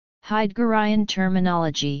Heideggerian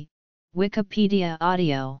terminology, Wikipedia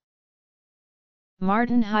audio.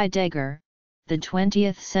 Martin Heidegger, the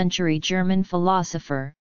 20th century German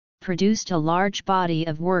philosopher, produced a large body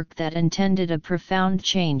of work that intended a profound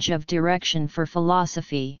change of direction for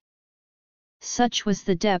philosophy. Such was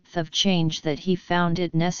the depth of change that he found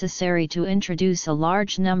it necessary to introduce a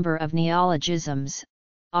large number of neologisms,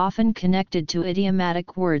 often connected to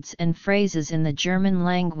idiomatic words and phrases in the German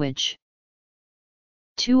language.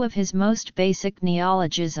 Two of his most basic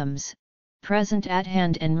neologisms, present at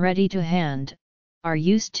hand and ready to hand, are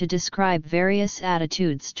used to describe various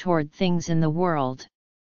attitudes toward things in the world.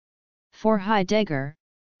 For Heidegger,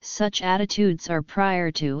 such attitudes are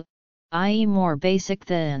prior to, i.e. more basic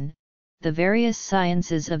than, the various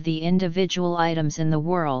sciences of the individual items in the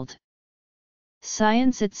world.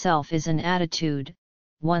 Science itself is an attitude,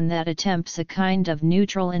 one that attempts a kind of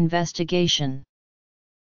neutral investigation.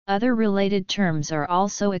 Other related terms are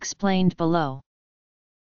also explained below.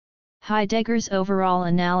 Heidegger's overall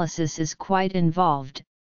analysis is quite involved,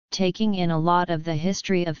 taking in a lot of the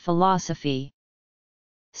history of philosophy.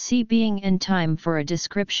 See Being and Time for a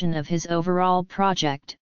description of his overall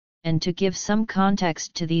project, and to give some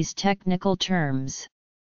context to these technical terms.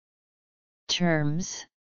 Terms.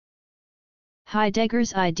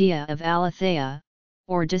 Heidegger's idea of aletheia,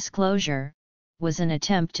 or disclosure, was an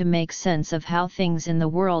attempt to make sense of how things in the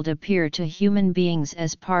world appear to human beings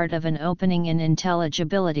as part of an opening in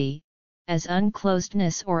intelligibility, as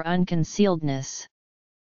unclosedness or unconcealedness.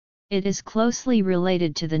 It is closely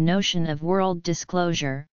related to the notion of world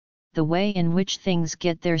disclosure, the way in which things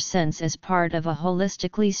get their sense as part of a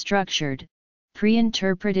holistically structured,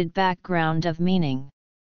 pre-interpreted background of meaning.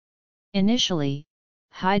 Initially,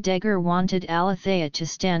 Heidegger wanted aletheia to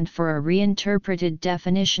stand for a reinterpreted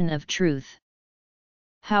definition of truth.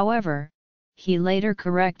 However, he later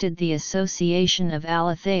corrected the association of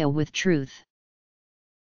aletheia with truth.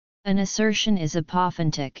 An assertion is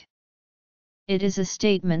apophantic. It is a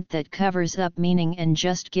statement that covers up meaning and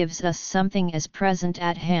just gives us something as present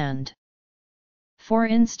at hand. For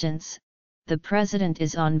instance, the president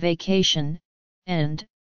is on vacation, and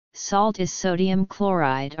salt is sodium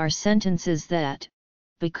chloride are sentences that,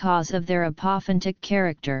 because of their apophantic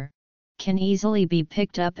character, can easily be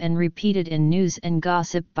picked up and repeated in news and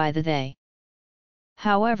gossip by the they.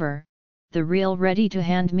 However, the real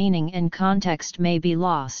ready-to-hand meaning and context may be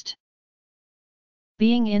lost.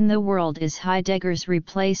 Being in the world is Heidegger's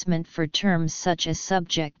replacement for terms such as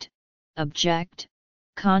subject, object,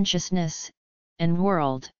 consciousness, and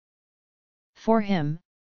world. For him,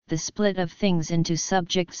 the split of things into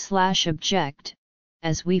subject/object,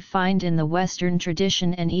 as we find in the Western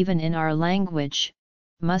tradition and even in our language,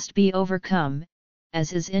 must be overcome,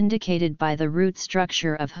 as is indicated by the root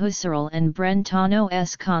structure of Husserl and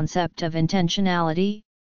Brentano's concept of intentionality,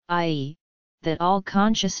 i.e., that all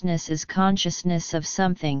consciousness is consciousness of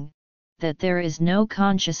something, that there is no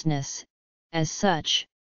consciousness, as such,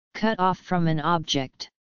 cut off from an object.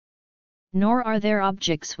 Nor are there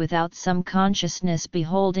objects without some consciousness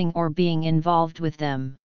beholding or being involved with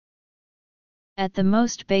them. At the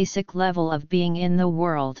most basic level of being in the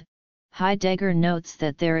world, Heidegger notes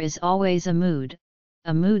that there is always a mood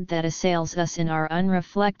that assails us in our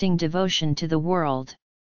unreflecting devotion to the world.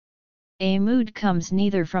 A mood comes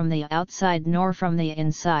neither from the outside nor from the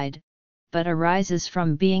inside, but arises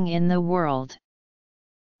from being in the world.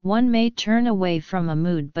 One may turn away from a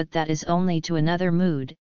mood, but that is only to another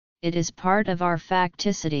mood, it is part of our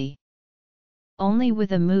facticity. Only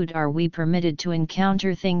with a mood are we permitted to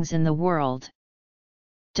encounter things in the world.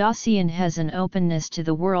 Dasein has an openness to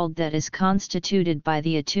the world that is constituted by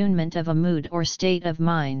the attunement of a mood or state of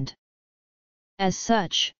mind. As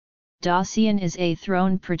such, Dasein is a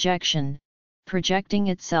thrown projection, projecting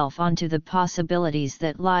itself onto the possibilities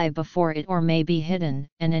that lie before it or may be hidden,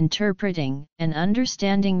 and interpreting and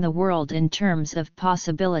understanding the world in terms of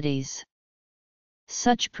possibilities.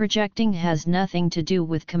 Such projecting has nothing to do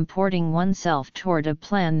with comporting oneself toward a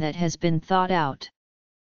plan that has been thought out.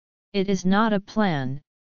 It is not a plan,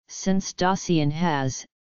 since Dasein has,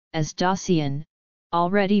 as Dasein,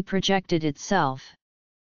 already projected itself.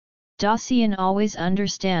 Dasein always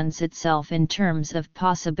understands itself in terms of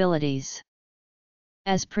possibilities.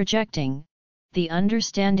 As projecting, the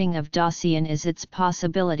understanding of Dasein is its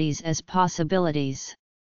possibilities as possibilities.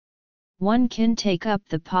 One can take up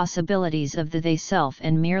the possibilities of the they self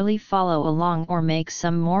and merely follow along or make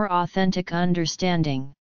some more authentic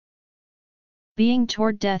understanding. Being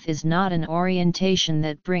toward death is not an orientation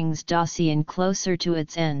that brings Dasein closer to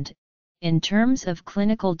its end, in terms of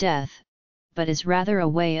clinical death, but is rather a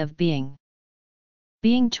way of being.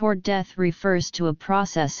 Being toward death refers to a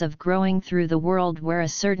process of growing through the world where a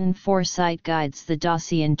certain foresight guides the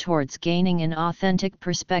Dasein towards gaining an authentic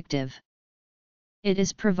perspective. It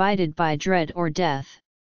is provided by dread or death.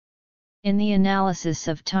 In the analysis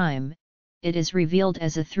of time, it is revealed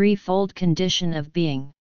as a threefold condition of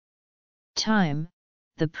being. Time,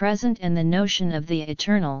 the present and the notion of the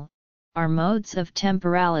eternal, are modes of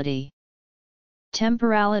temporality.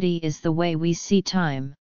 Temporality is the way we see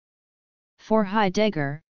time. For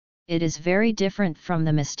Heidegger, it is very different from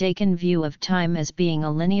the mistaken view of time as being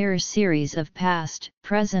a linear series of past,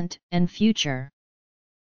 present, and future.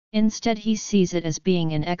 Instead he sees it as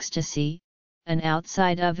being an ecstasy, an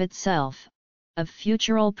outside of itself, of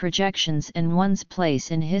futural projections and one's place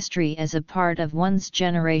in history as a part of one's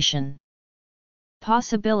generation.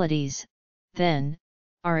 Possibilities, then,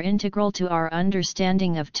 are integral to our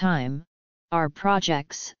understanding of time. Our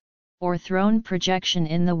projects, or thrown projection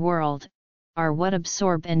in the world, are what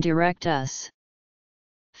absorb and direct us.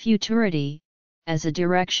 Futurity, as a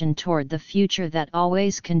direction toward the future that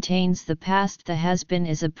always contains the past, the has-been,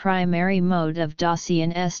 is a primary mode of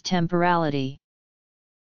Dasein-s temporality.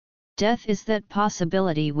 Death is that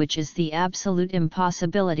possibility which is the absolute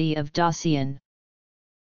impossibility of Dasein.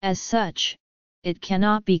 As such, it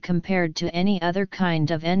cannot be compared to any other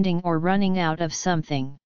kind of ending or running out of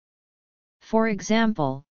something. For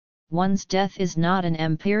example, one's death is not an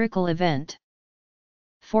empirical event.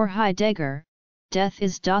 For Heidegger, death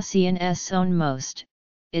is Dasein-s own most,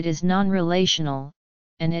 it is non-relational,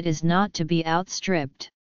 and it is not to be outstripped.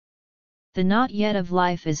 The not yet of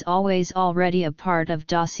life is always already a part of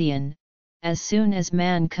Dasein. As soon as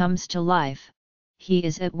man comes to life, he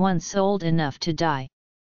is at once old enough to die.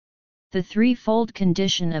 The threefold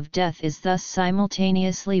condition of death is thus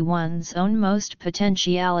simultaneously one's own most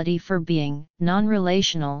potentiality for being,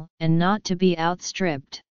 non-relational, and not to be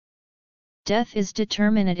outstripped. Death is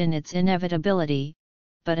determinate in its inevitability,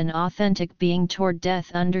 but an authentic being toward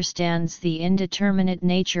death understands the indeterminate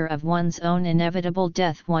nature of one's own inevitable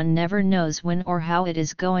death. One never knows when or how it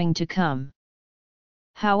is going to come.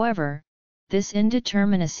 However, this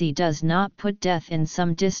indeterminacy does not put death in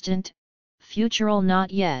some distant, futural not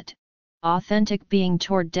yet. Authentic being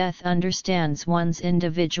toward death understands one's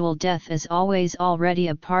individual death as always already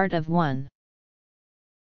a part of one.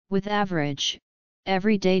 With average,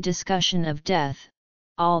 everyday discussion of death,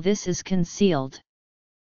 all this is concealed.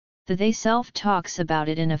 The they self talks about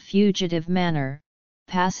it in a fugitive manner,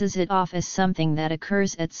 passes it off as something that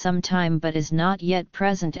occurs at some time but is not yet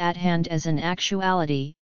present at hand as an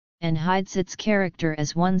actuality, and hides its character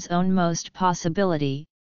as one's own most possibility,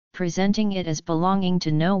 presenting it as belonging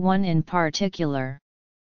to no one in particular.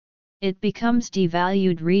 It becomes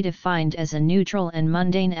devalued, redefined as a neutral and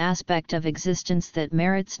mundane aspect of existence that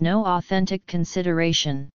merits no authentic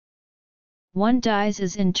consideration. One dies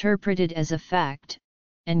is interpreted as a fact,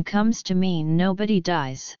 and comes to mean nobody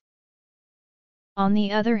dies. On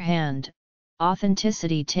the other hand,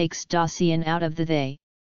 authenticity takes Dasein out of the they,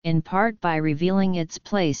 in part by revealing its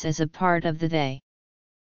place as a part of the they.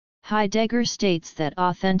 Heidegger states that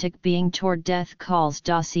authentic being toward death calls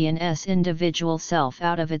Dasein-s individual self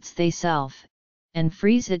out of its they self, and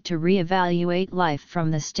frees it to re-evaluate life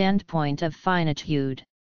from the standpoint of finitude.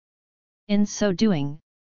 In so doing,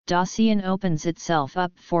 Dasein opens itself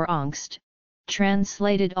up for Angst,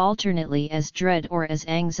 translated alternately as dread or as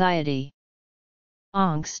anxiety.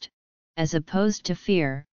 Angst, as opposed to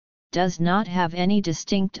fear, does not have any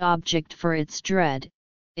distinct object for its dread.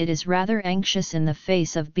 It is rather anxious in the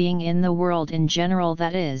face of being in the world in general,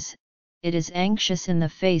 that is, it is anxious in the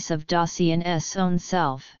face of Dasein-s own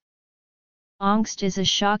self. Angst is a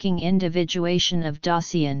shocking individuation of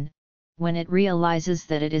Dasein, when it realizes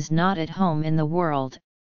that it is not at home in the world,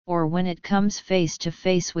 or when it comes face to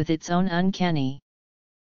face with its own uncanny.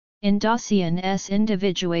 In Dasein-s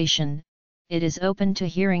individuation, it is open to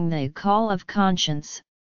hearing the call of conscience,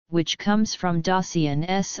 which comes from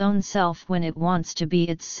Dasein-s own self when it wants to be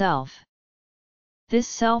itself. This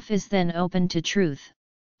self is then open to truth,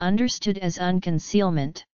 understood as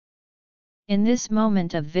unconcealment. In this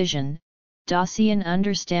moment of vision, Dasein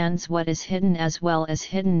understands what is hidden as well as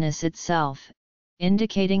hiddenness itself,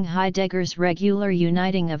 indicating Heidegger's regular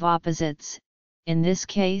uniting of opposites, in this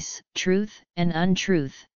case, truth and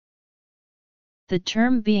untruth. The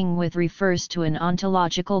term being with refers to an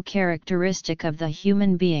ontological characteristic of the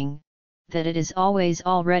human being, that it is always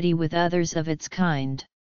already with others of its kind.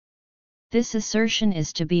 This assertion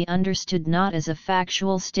is to be understood not as a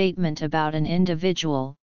factual statement about an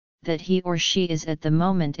individual, that he or she is at the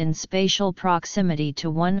moment in spatial proximity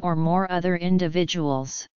to one or more other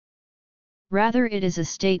individuals. Rather, it is a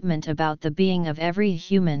statement about the being of every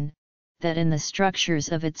human, that in the structures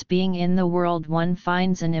of its being in the world one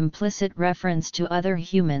finds an implicit reference to other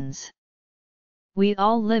humans. We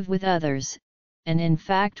all live with others, and in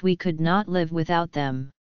fact we could not live without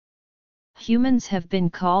them. Humans have been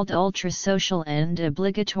called ultra-social and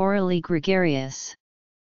obligatorily gregarious.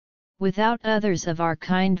 Without others of our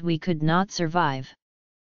kind we could not survive.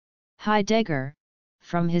 Heidegger,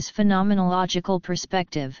 from his phenomenological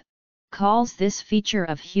perspective, calls this feature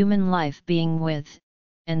of human life being with,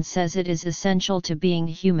 and says it is essential to being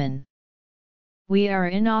human. We are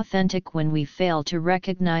inauthentic when we fail to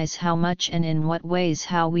recognize how much and in what ways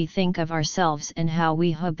how we think of ourselves and how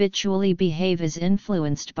we habitually behave is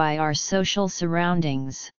influenced by our social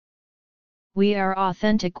surroundings. We are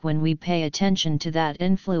authentic when we pay attention to that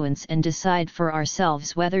influence and decide for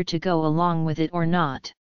ourselves whether to go along with it or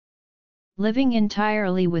not. Living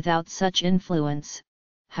entirely without such influence,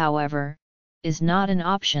 however, is not an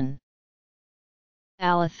option.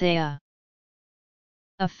 Aletheia.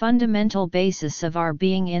 A fundamental basis of our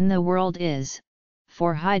being in the world is,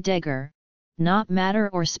 for Heidegger, not matter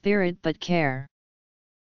or spirit but care.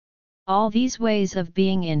 All these ways of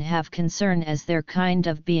being in have concern as their kind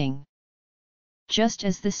of being. Just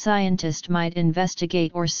as the scientist might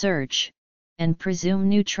investigate or search, and presume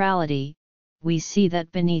neutrality, we see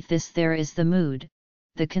that beneath this there is the mood,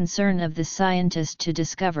 the concern of the scientist to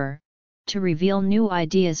discover, to reveal new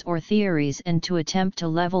ideas or theories and to attempt to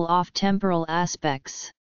level off temporal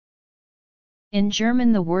aspects. In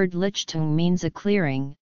German the word Lichtung means a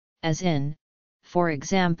clearing, as in, for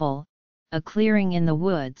example, a clearing in the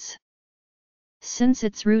woods. Since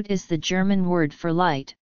its root is the German word for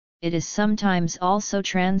light, it is sometimes also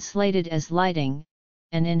translated as lighting,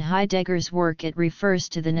 and in Heidegger's work it refers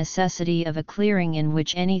to the necessity of a clearing in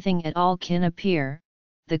which anything at all can appear,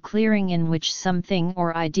 the clearing in which something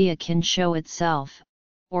or idea can show itself,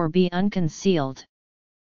 or be unconcealed.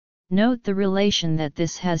 Note the relation that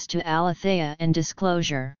this has to aletheia and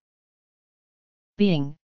disclosure.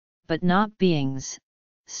 Being, but not beings,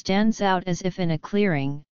 stands out as if in a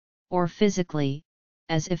clearing, or physically,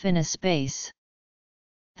 as if in a space.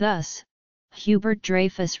 Thus, Hubert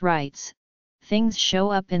Dreyfus writes, things show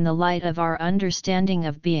up in the light of our understanding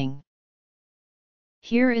of being.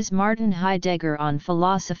 Here is Martin Heidegger on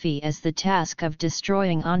philosophy as the task of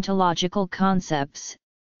destroying ontological concepts,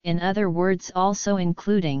 in other words also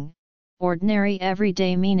including, ordinary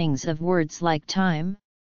everyday meanings of words like time,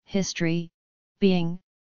 history, being,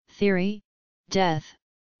 theory, death,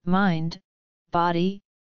 mind, body,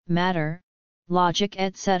 matter, logic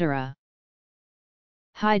etc.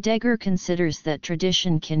 Heidegger considers that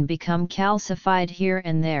tradition can become calcified here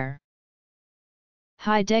and there.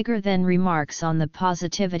 Heidegger then remarks on the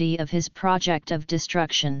positivity of his project of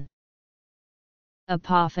destruction.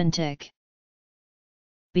 Apophontic.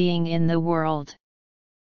 Being in the world.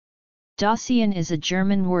 Dasein is a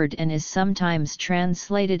German word and is sometimes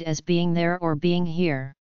translated as being there or being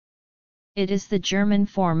here. It is the German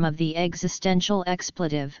form of the existential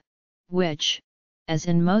expletive, which, as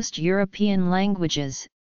in most European languages,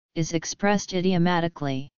 is expressed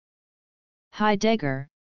idiomatically. Heidegger,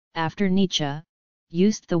 after Nietzsche,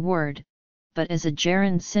 used the word, but as a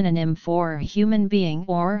gerund synonym for human being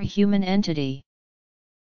or human entity.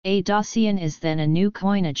 A Dasein is then a new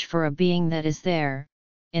coinage for a being that is there,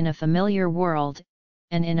 in a familiar world,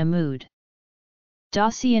 and in a mood.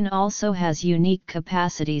 Dasein also has unique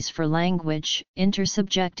capacities for language,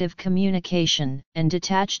 intersubjective communication, and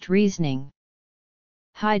detached reasoning.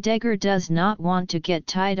 Heidegger does not want to get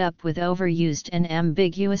tied up with overused and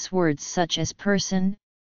ambiguous words such as person,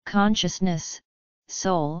 consciousness,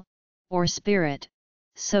 soul, or spirit,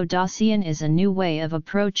 so Dasein is a new way of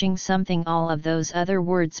approaching something all of those other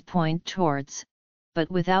words point towards, but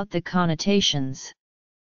without the connotations.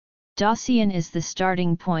 Dasein is the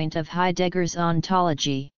starting point of Heidegger's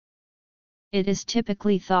ontology. It is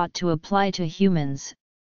typically thought to apply to humans,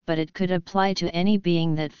 but it could apply to any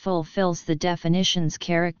being that fulfills the definition's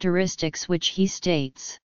characteristics which he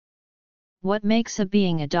states. What makes a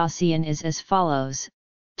being a Dasein is as follows.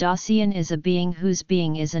 Dasein is a being whose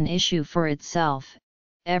being is an issue for itself.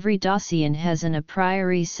 Every Dasein has an a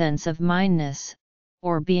priori sense of mindness,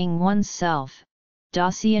 or being oneself.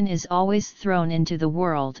 Dasein is always thrown into the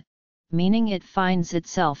world, meaning it finds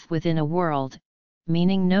itself within a world,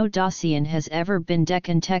 meaning no Dasein has ever been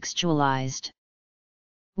decontextualized.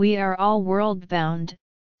 We are all world-bound,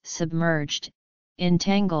 submerged,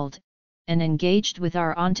 entangled, and engaged with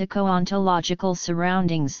our ontoco-ontological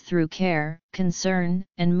surroundings through care, concern,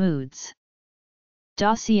 and moods.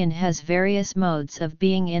 Dasein has various modes of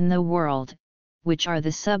being in the world, which are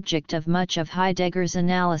the subject of much of Heidegger's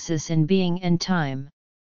analysis in Being and Time.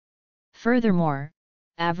 Furthermore,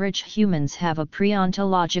 average humans have a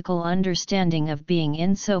pre-ontological understanding of being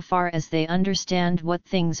insofar as they understand what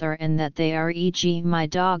things are and that they are, e.g., my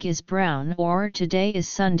dog is brown or today is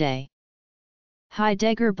Sunday.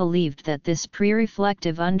 Heidegger believed that this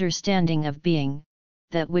pre-reflective understanding of being,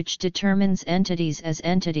 that which determines entities as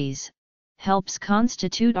entities, helps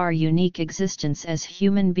constitute our unique existence as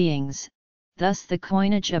human beings, thus the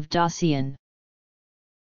coinage of Dasein.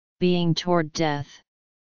 Being toward death.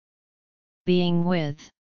 Being with.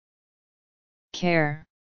 Care.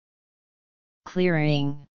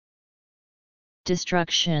 Clearing.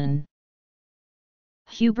 Destruction.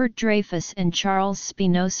 Hubert Dreyfus and Charles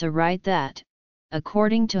Spinoza write that,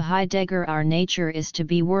 according to Heidegger, our nature is to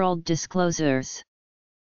be world disclosers.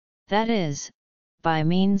 That is, by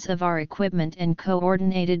means of our equipment and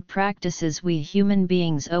coordinated practices we human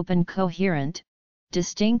beings open coherent,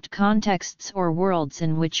 distinct contexts or worlds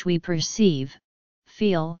in which we perceive,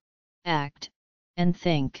 feel, act, and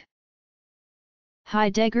think.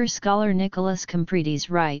 Heidegger scholar Nicholas Comprides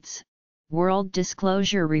writes, world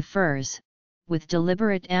disclosure refers, with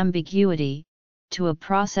deliberate ambiguity, to a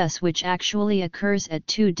process which actually occurs at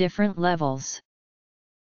two different levels.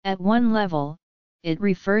 At one level, it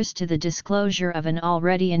refers to the disclosure of an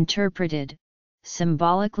already interpreted,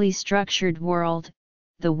 symbolically structured world,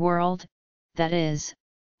 the world, that is,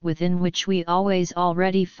 within which we always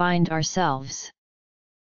already find ourselves.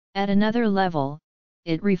 At another level,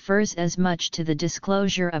 it refers as much to the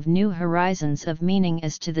disclosure of new horizons of meaning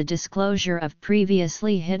as to the disclosure of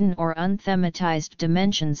previously hidden or unthematized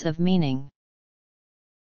dimensions of meaning.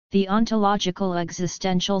 The ontological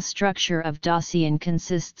existential structure of Dasein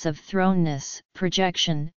consists of thrownness,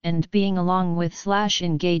 projection, and being along with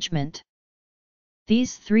 /engagement.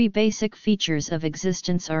 These three basic features of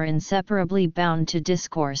existence are inseparably bound to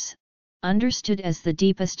discourse, understood as the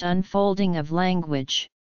deepest unfolding of language.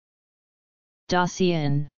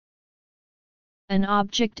 Dasein. An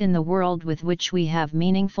object in the world with which we have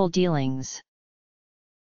meaningful dealings.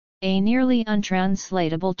 A nearly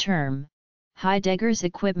untranslatable term, Heidegger's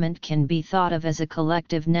equipment can be thought of as a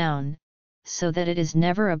collective noun, so that it is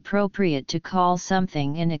never appropriate to call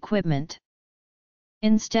something an equipment.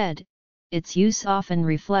 Instead, its use often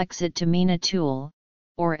reflects it to mean a tool,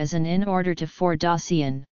 or as an in order to for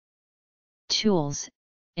Dasein. Tools,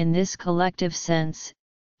 in this collective sense,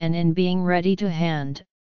 and in being ready to hand,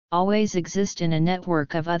 always exist in a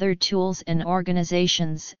network of other tools and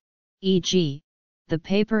organizations, e.g., the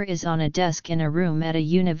paper is on a desk in a room at a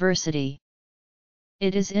university.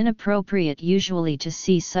 It is inappropriate usually to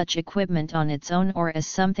see such equipment on its own or as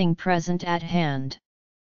something present at hand.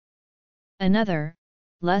 Another,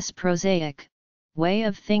 less prosaic, way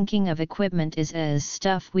of thinking of equipment is as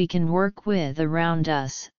stuff we can work with around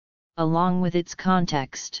us, along with its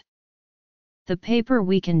context. The paper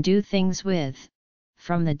we can do things with,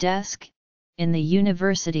 from the desk, in the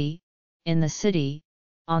university, in the city,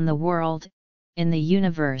 on the world, in the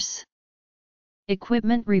universe.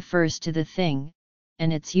 Equipment refers to the thing,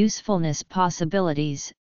 and its usefulness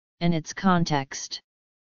possibilities, and its context.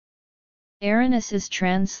 Awareness is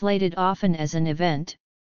translated often as an event,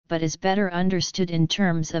 but is better understood in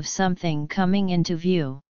terms of something coming into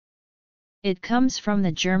view. It comes from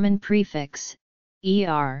the German prefix,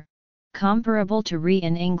 er, comparable to re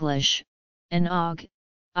in English, and og,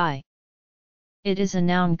 I. It is a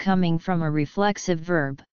noun coming from a reflexive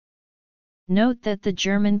verb. Note that the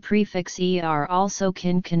German prefix er also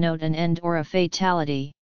can connote an end or a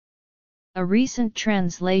fatality. A recent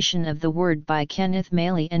translation of the word by Kenneth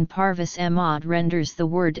Maley and Parvis Ahmad renders the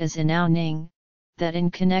word as enowning, that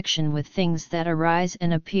in connection with things that arise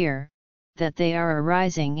and appear, that they are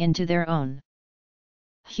arising into their own.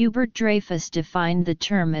 Hubert Dreyfus defined the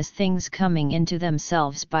term as things coming into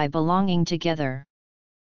themselves by belonging together.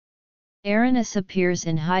 Awareness appears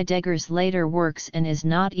in Heidegger's later works and is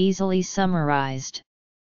not easily summarized.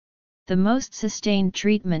 The most sustained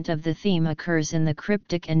treatment of the theme occurs in the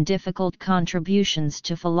cryptic and difficult contributions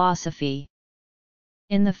to philosophy.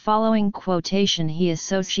 In the following quotation he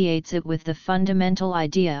associates it with the fundamental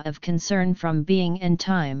idea of concern from being and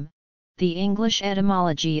time. The English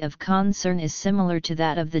etymology of concern is similar to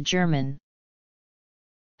that of the German.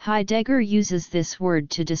 Heidegger uses this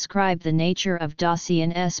word to describe the nature of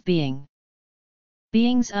Dasein's being.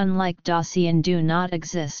 Beings unlike Dasein do not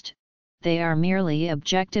exist, they are merely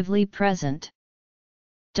objectively present.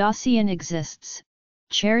 Dasein exists,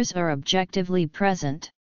 chairs are objectively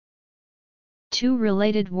present. Two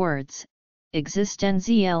related words,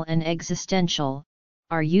 existentiel and existential,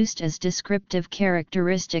 are used as descriptive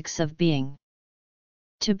characteristics of being.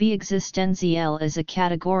 To be existentiel is a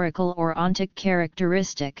categorical or ontic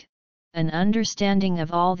characteristic, an understanding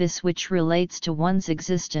of all this which relates to one's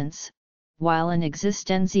existence, while an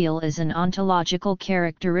existential is an ontological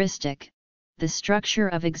characteristic, the structure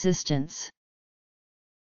of existence.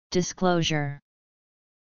 Disclosure.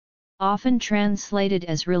 Often translated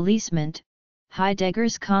as releasement,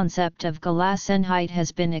 Heidegger's concept of Gelassenheit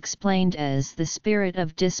has been explained as the spirit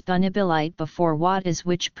of Disponibilität before what is,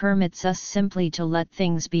 which permits us simply to let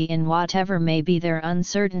things be in whatever may be their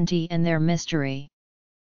uncertainty and their mystery.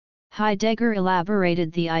 Heidegger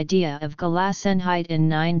elaborated the idea of Gelassenheit in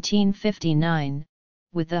 1959,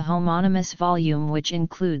 with the homonymous volume which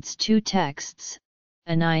includes two texts,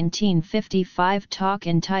 a 1955 talk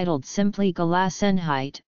entitled simply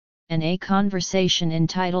Gelassenheit, and a conversation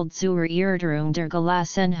entitled Zur Erörterung der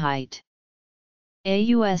Gelassenheit.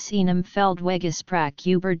 Aus einem Feldwegesprach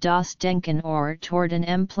über das Denken or toward an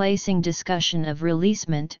emplacing discussion of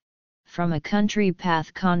releasement, from a country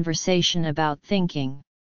path conversation about thinking.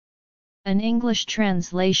 An English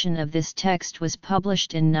translation of this text was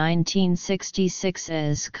published in 1966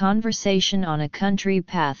 as Conversation on a Country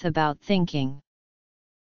Path About Thinking.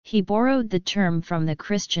 He borrowed the term from the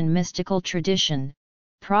Christian mystical tradition,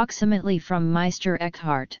 proximately from Meister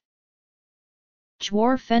Eckhart.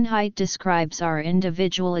 Geworfenheit describes our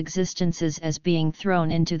individual existences as being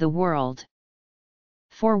thrown into the world.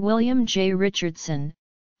 For William J. Richardson,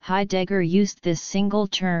 Heidegger used this single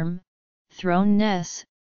term, thrownness,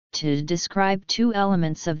 to describe two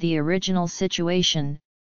elements of the original situation,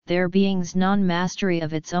 their being's non-mastery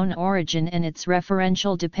of its own origin and its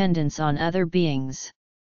referential dependence on other beings.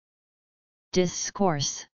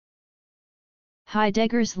 Discourse.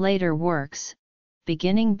 Heidegger's later works,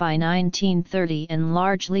 beginning by 1930 and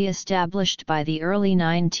largely established by the early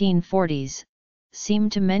 1940s, seem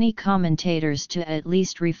to many commentators to at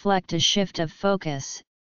least reflect a shift of focus,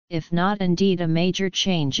 if not indeed a major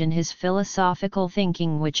change in his philosophical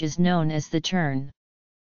thinking, which is known as the turn.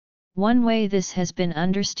 One way this has been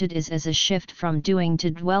understood is as a shift from doing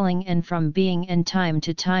to dwelling and from being and time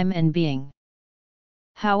to time and being.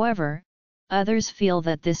 However, others feel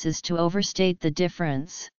that this is to overstate the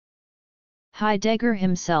difference. Heidegger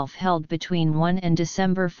himself held between 1 and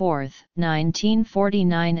December 4,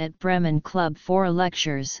 1949 at Bremen Club 4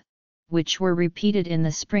 lectures, which were repeated in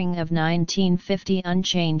the spring of 1950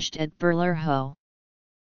 unchanged at Berlerho.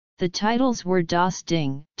 The titles were Das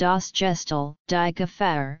Ding, Das Gestel, Die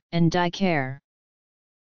Gefahr, and Die Care.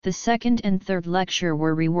 The second and third lecture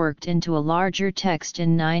were reworked into a larger text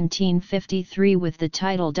in 1953 with the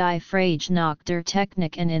title Die Frage nach der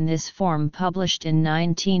Technik, and in this form published in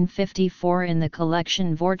 1954 in the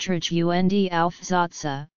collection Vorträge und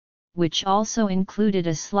Aufsätze, which also included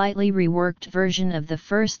a slightly reworked version of the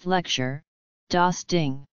first lecture, Das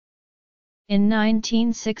Ding. In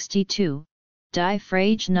 1962, Die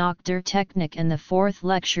Frage nach der Technik and the fourth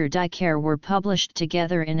lecture Die Care were published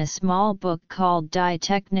together in a small book called Die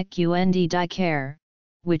Technik und Die Care,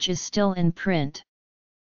 which is still in print.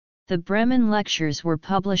 The Bremen lectures were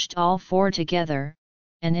published all four together,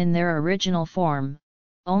 and in their original form,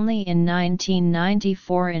 only in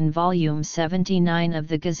 1994 in volume 79 of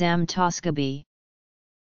the Gesamtausgabe.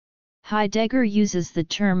 Heidegger uses the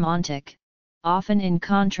term ontic, often in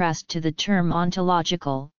contrast to the term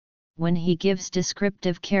ontological, when he gives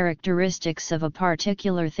descriptive characteristics of a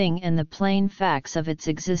particular thing and the plain facts of its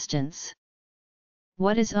existence.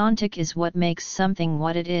 What is ontic is what makes something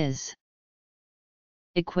what it is.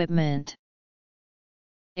 Equipment.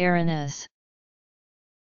 Awareness.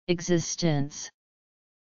 Existence.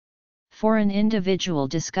 For an individual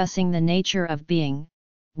discussing the nature of being,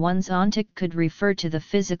 one's ontic could refer to the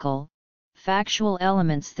physical, factual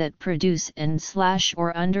elements that produce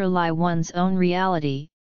and/or underlie one's own reality,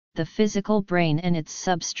 the physical brain and its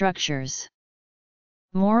substructures.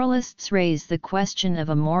 Moralists raise the question of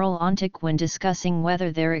a moral ontic when discussing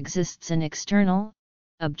whether there exists an external,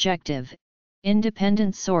 objective,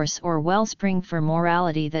 independent source or wellspring for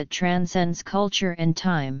morality that transcends culture and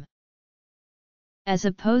time. As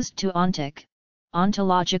opposed to ontic,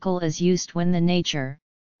 ontological is used when the nature,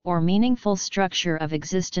 or meaningful structure of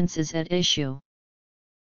existence is at issue.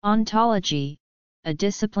 Ontology, a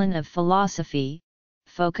discipline of philosophy,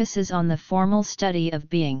 focuses on the formal study of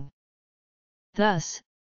being. Thus,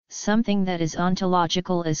 something that is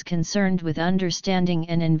ontological is concerned with understanding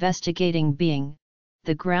and investigating being,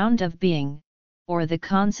 the ground of being, or the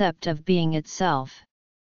concept of being itself.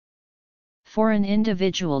 For an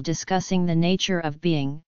individual discussing the nature of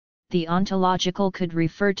being, the ontological could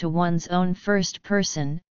refer to one's own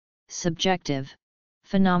first-person, subjective,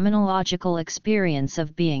 phenomenological experience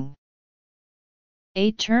of being.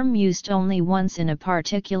 A term used only once in a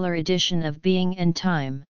particular edition of Being and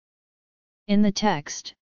Time. In the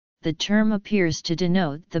text, the term appears to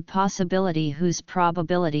denote the possibility whose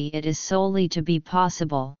probability it is solely to be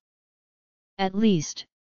possible. At least,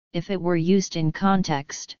 if it were used in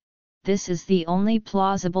context, this is the only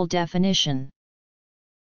plausible definition.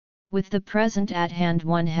 With the present at hand,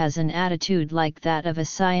 one has an attitude like that of a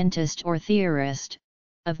scientist or theorist,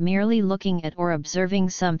 of merely looking at or observing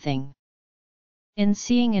something. In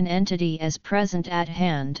seeing an entity as present at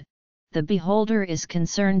hand, the beholder is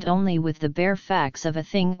concerned only with the bare facts of a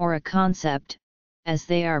thing or a concept, as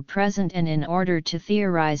they are present, and in order to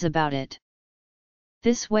theorize about it.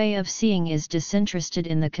 This way of seeing is disinterested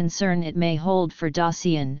in the concern it may hold for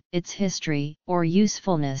Dasein, its history, or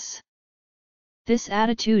usefulness. This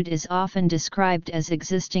attitude is often described as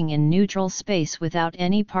existing in neutral space without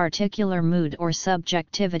any particular mood or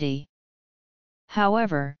subjectivity.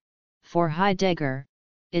 However, for Heidegger,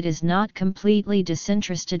 it is not completely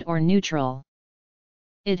disinterested or neutral.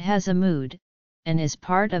 It has a mood, and is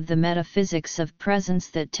part of the metaphysics of presence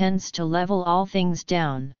that tends to level all things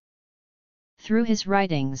down. Through his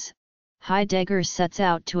writings, Heidegger sets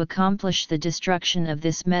out to accomplish the destruction of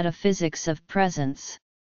this metaphysics of presence.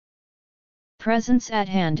 Presence at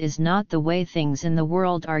hand is not the way things in the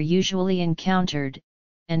world are usually encountered,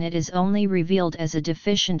 and it is only revealed as a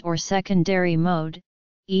deficient or secondary mode,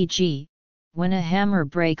 e.g., when a hammer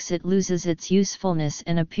breaks it loses its usefulness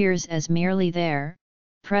and appears as merely there,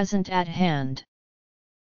 present at hand.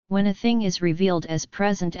 When a thing is revealed as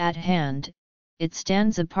present at hand, it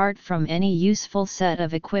stands apart from any useful set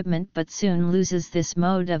of equipment but soon loses this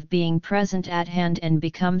mode of being present at hand and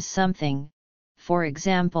becomes something, for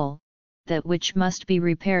example, that which must be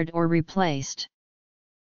repaired or replaced.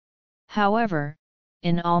 However,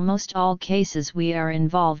 in almost all cases we are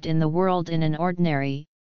involved in the world in an ordinary,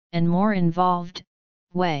 and more involved,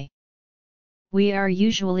 way. We are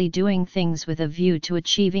usually doing things with a view to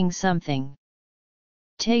achieving something.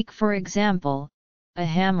 Take for example, a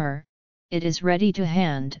hammer. It is ready to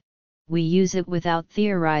hand, we use it without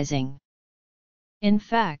theorizing. In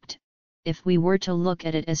fact, if we were to look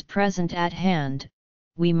at it as present at hand,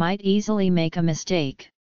 we might easily make a mistake.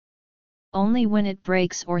 Only when it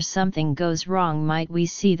breaks or something goes wrong might we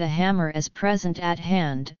see the hammer as present at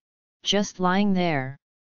hand, just lying there.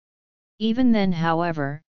 Even then,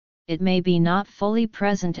 however, it may be not fully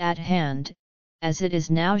present at hand, as it is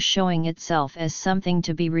now showing itself as something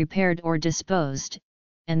to be repaired or disposed,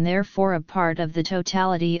 and therefore a part of the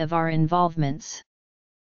totality of our involvements.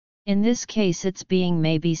 In this case its being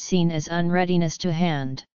may be seen as unreadiness to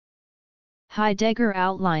hand. Heidegger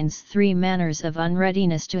outlines three manners of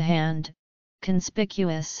unreadiness to hand: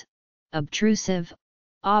 conspicuous, obtrusive,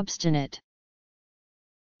 obstinate.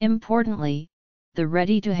 Importantly, the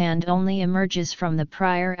ready to hand only emerges from the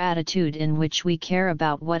prior attitude in which we care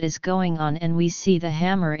about what is going on and we see the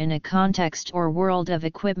hammer in a context or world of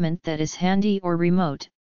equipment that is handy or remote,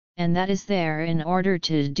 and that is there in order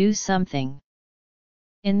to do something.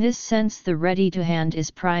 In this sense the ready to hand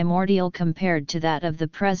is primordial compared to that of the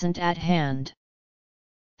present at hand.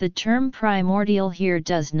 The term primordial here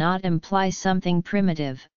does not imply something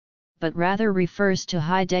primitive, but rather refers to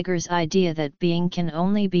Heidegger's idea that being can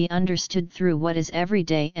only be understood through what is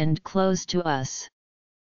everyday and close to us.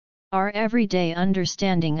 Our everyday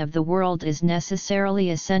understanding of the world is necessarily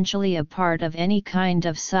essentially a part of any kind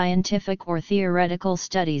of scientific or theoretical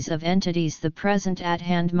studies of entities the present at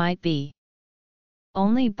hand might be.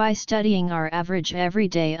 Only by studying our average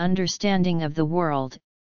everyday understanding of the world,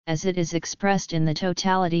 as it is expressed in the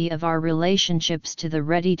totality of our relationships to the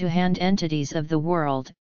ready-to-hand entities of the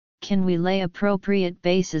world, can we lay appropriate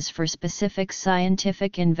bases for specific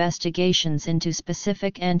scientific investigations into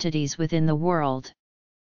specific entities within the world.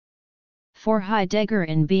 For Heidegger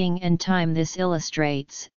in Being and Time this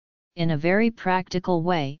illustrates, in a very practical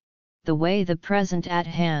way, the way the present at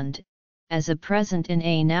hand, as a present in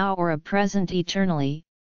a now or a present eternally,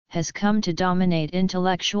 has come to dominate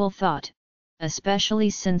intellectual thought,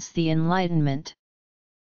 especially since the Enlightenment.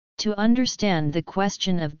 To understand the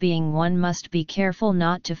question of being, one must be careful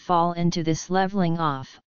not to fall into this leveling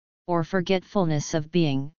off, or forgetfulness of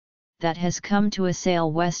being, that has come to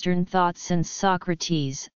assail Western thought since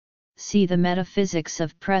Socrates. See the Metaphysics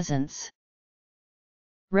of Presence.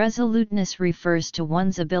 Resoluteness refers to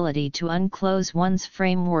one's ability to unclose one's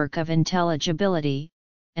framework of intelligibility,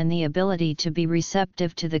 and the ability to be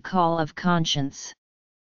receptive to the call of conscience.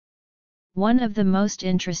 One of the most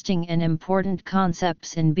interesting and important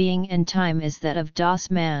concepts in Being and Time is that of Das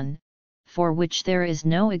Man, for which there is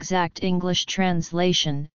no exact English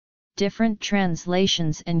translation. Different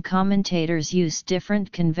translations and commentators use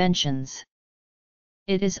different conventions.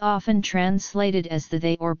 It is often translated as the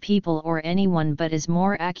they or people or anyone, but is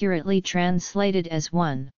more accurately translated as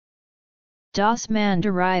one. Das Man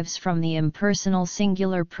derives from the impersonal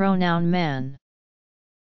singular pronoun man.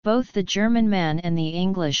 Both the German man and the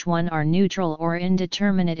English one are neutral or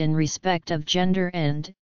indeterminate in respect of gender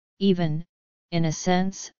and, even, in a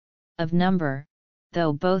sense, of number,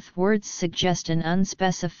 though both words suggest an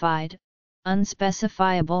unspecified,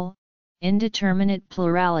 unspecifiable, indeterminate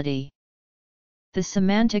plurality. The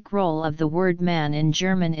semantic role of the word man in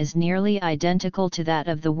German is nearly identical to that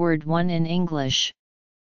of the word one in English.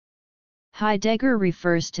 Heidegger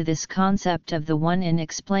refers to this concept of the one in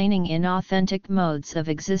explaining inauthentic modes of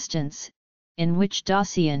existence, in which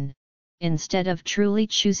Dasein, instead of truly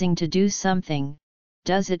choosing to do something,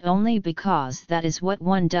 does it only because that is what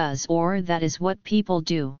one does or that is what people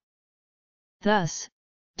do. Thus,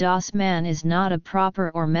 Das Man is not a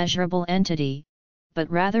proper or measurable entity, but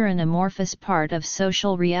rather an amorphous part of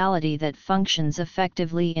social reality that functions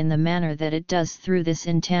effectively in the manner that it does through this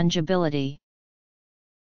intangibility.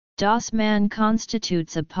 Das Man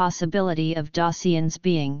constitutes a possibility of Dasein's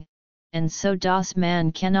being, and so Das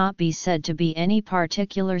Man cannot be said to be any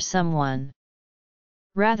particular someone.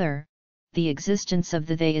 Rather, the existence of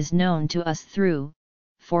the they is known to us through,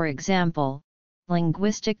 for example,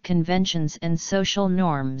 linguistic conventions and social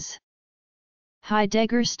norms.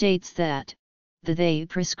 Heidegger states that, the they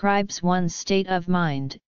prescribes one's state of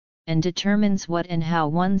mind, and determines what and how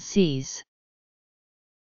one sees.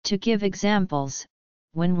 To give examples,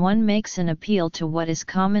 when one makes an appeal to what is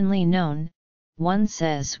commonly known, one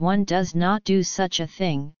says one does not do such a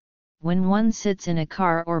thing. When one sits in a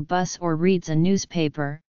car or bus or reads a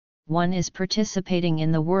newspaper, one is participating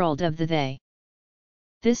in the world of the they.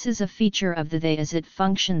 This is a feature of the they as it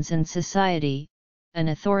functions in society, an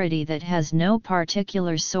authority that has no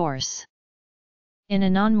particular source. In a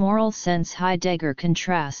non-moral sense, Heidegger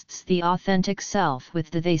contrasts the authentic self with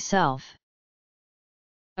the they self.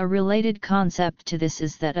 A related concept to this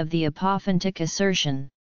is that of the apophontic assertion.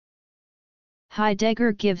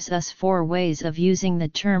 Heidegger gives us 4 ways of using the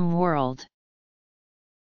term world.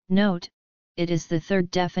 Note, it is the third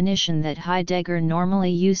definition that Heidegger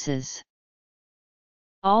normally uses.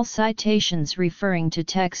 All citations referring to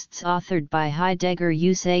texts authored by Heidegger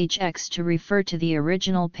use HX to refer to the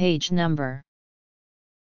original page number.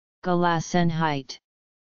 Gelassenheit,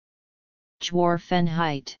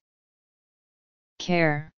 Geworfenheit,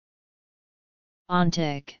 care,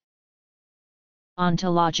 ontic,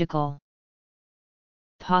 ontological,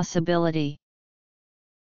 possibility,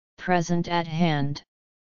 present at hand,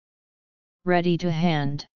 ready to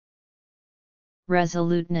hand,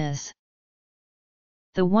 resoluteness.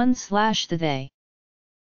 The one/the they.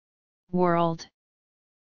 World,